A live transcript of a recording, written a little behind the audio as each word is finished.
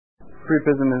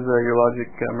Priapism is a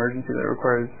urologic emergency that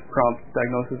requires prompt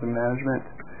diagnosis and management.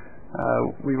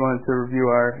 We wanted to review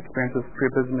our experience with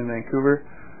Priapism in Vancouver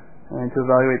and to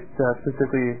evaluate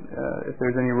specifically if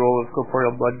there's any role of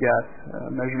corporeal blood gas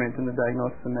measurement in the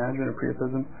diagnosis and management of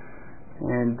Priapism,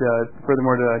 and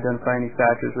furthermore to identify any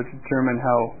factors which determine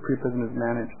how Priapism is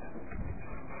managed.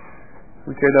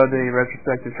 We carried out a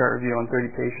retrospective chart review on 30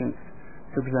 patients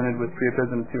who presented with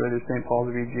Priapism to either St.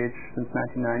 Paul's or VGH since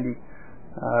 1990.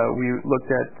 We looked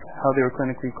at how they were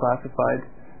clinically classified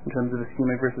in terms of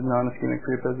ischemic versus non-ischemic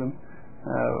Priapism.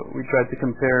 We tried to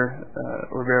compare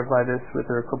or verify this with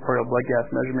their corporeal blood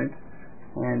gas measurement,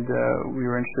 and we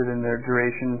were interested in their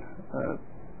duration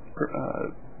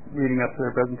leading up to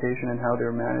their presentation and how they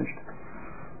were managed.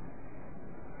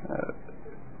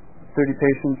 30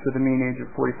 patients with a mean age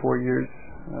of 44 years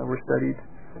were studied.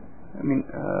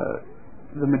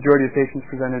 The majority of patients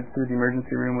presented through the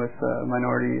emergency room with a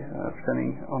minority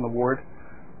presenting on the ward.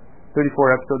 34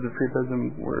 episodes of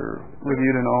Priapism were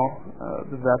reviewed in all.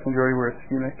 The vast majority were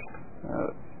ischemic,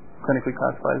 clinically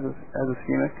classified as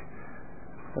ischemic.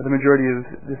 The majority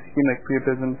of the ischemic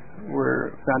Priapisms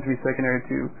were found to be secondary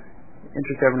to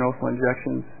intracavernosal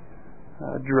injections,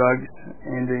 drugs,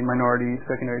 and a minority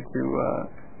secondary to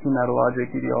hematologic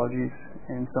etiologies,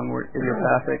 and some were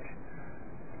idiopathic.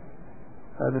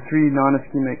 The three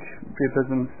non-ischemic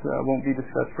Priapisms won't be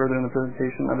discussed further in the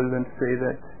presentation other than to say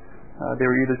that they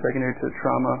were either secondary to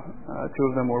trauma. Two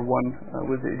of them were, one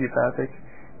was idiopathic,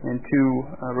 and two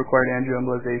required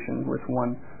angioembolization, with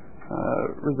one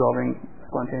resolving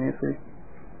spontaneously.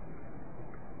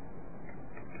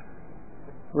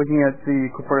 Looking at the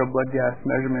corporeal blood gas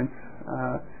measurements,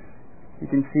 you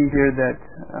can see here that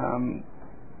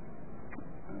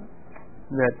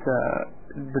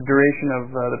the duration of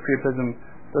the Priapism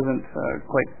doesn't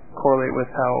quite correlate with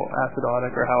how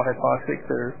acidotic or how hypoxic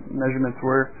their measurements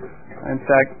were. In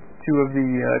fact, two of the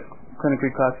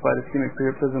clinically classified ischemic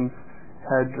Priapisms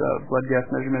had blood gas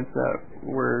measurements that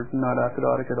were not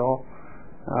acidotic at all.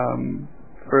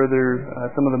 Further,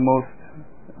 some of the most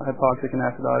hypoxic and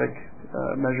acidotic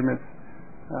measurements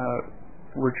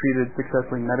were treated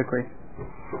successfully medically.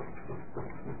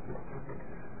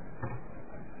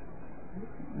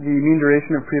 The mean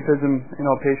duration of Priapism in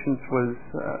all patients was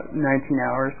 19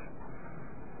 hours.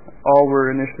 All were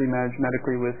initially managed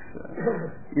medically with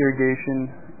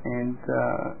irrigation and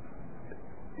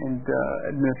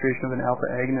administration of an alpha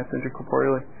agonist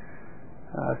intracorporeally.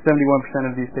 71%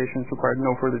 of these patients required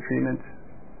no further treatment,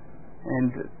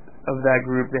 and of that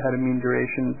group, they had a mean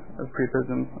duration of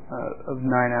Priapism of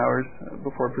 9 hours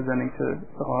before presenting to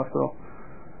the hospital.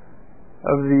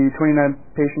 Of the 29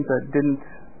 patients that didn't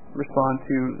respond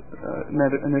to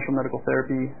initial medical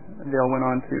therapy, they all went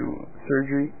on to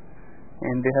surgery,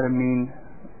 and they had a mean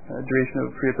duration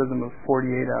of Priapism of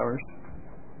 48 hours.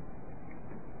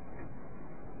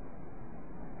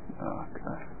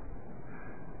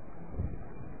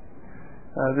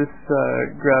 This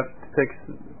graph depicts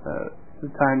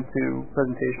the time to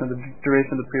presentation of the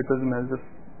duration of the Priapism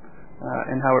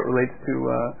and how it relates to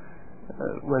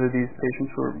whether these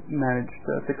patients were managed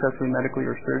successfully medically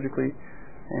or surgically.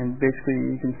 And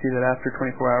basically, you can see that after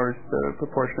 24 hours, the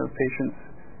proportion of patients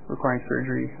requiring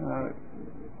surgery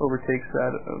overtakes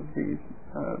that of the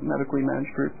medically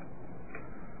managed group.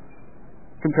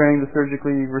 Comparing the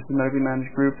surgically versus medically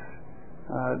managed groups,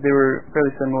 they were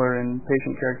fairly similar in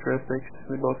patient characteristics.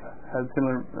 They both had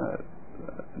similar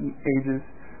ages.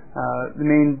 The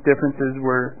main differences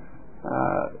were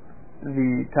the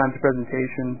time to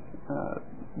presentation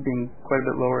being quite a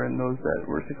bit lower in those that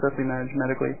were successfully managed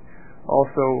medically.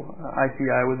 Also,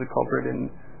 ICI was a culprit in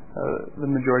the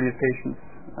majority of patients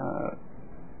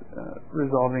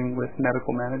resolving with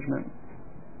medical management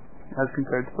as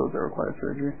compared to those that required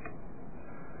surgery.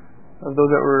 Of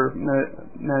those that were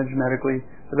managed medically,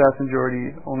 the vast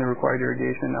majority only required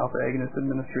irrigation and alpha agonist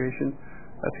administration.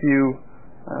 A few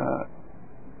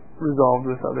resolved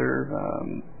with other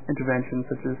interventions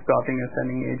such as stopping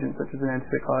offending agents such as an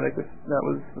antipsychotic. That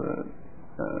was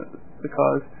the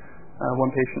cause.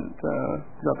 One patient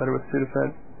got better with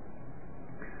Sudafed.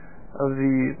 Of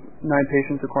the 9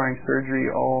 patients requiring surgery,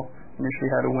 all initially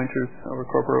had a Winters or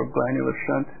corporeal glandular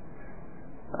shunt.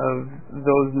 Of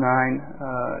those 9,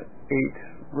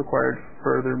 8 required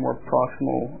further, more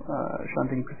proximal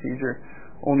shunting procedure.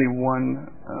 Only one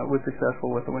was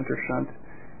successful with a Winters shunt,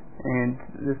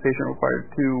 and this patient required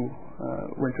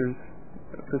 2 Winters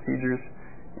procedures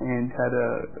and had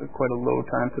quite a low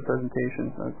time to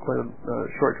presentation, quite a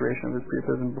short duration of his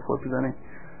Priapism before presenting.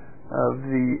 Of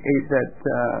the 8 that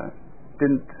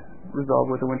didn't resolve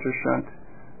with a Winters shunt,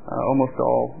 almost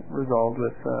all resolved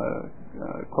with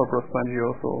corporal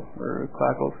spongiosal or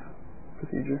Clackles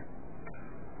procedure.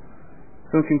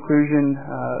 So in conclusion,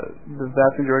 the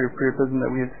vast majority of priapism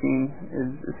that we have seen is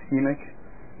ischemic.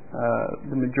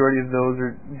 The majority of those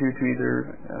are due to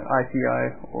either ICI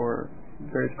or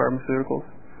various pharmaceuticals,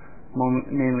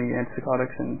 mainly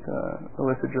antipsychotics and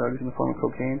illicit drugs in the form of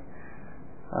cocaine.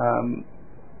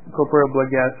 Corporeal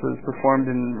blood gas was performed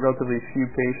in relatively few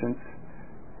patients,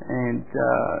 and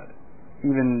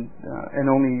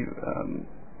only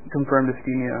confirmed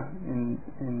ischemia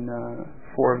in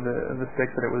 4 of the 6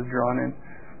 that it was drawn in,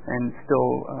 and still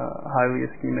highly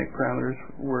ischemic parameters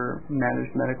were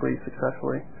managed medically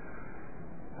successfully.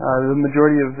 The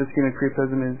majority of ischemic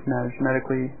priapism is managed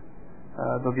medically,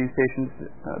 though these patients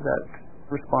that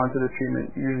respond to the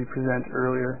treatment usually present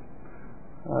earlier.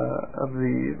 Of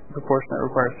the proportion that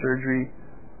require surgery,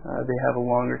 they have a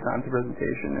longer time to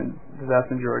presentation, and the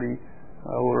vast majority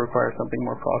will require something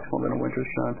more proximal than a Winter's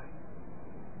shunt.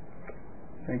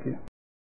 Thank you.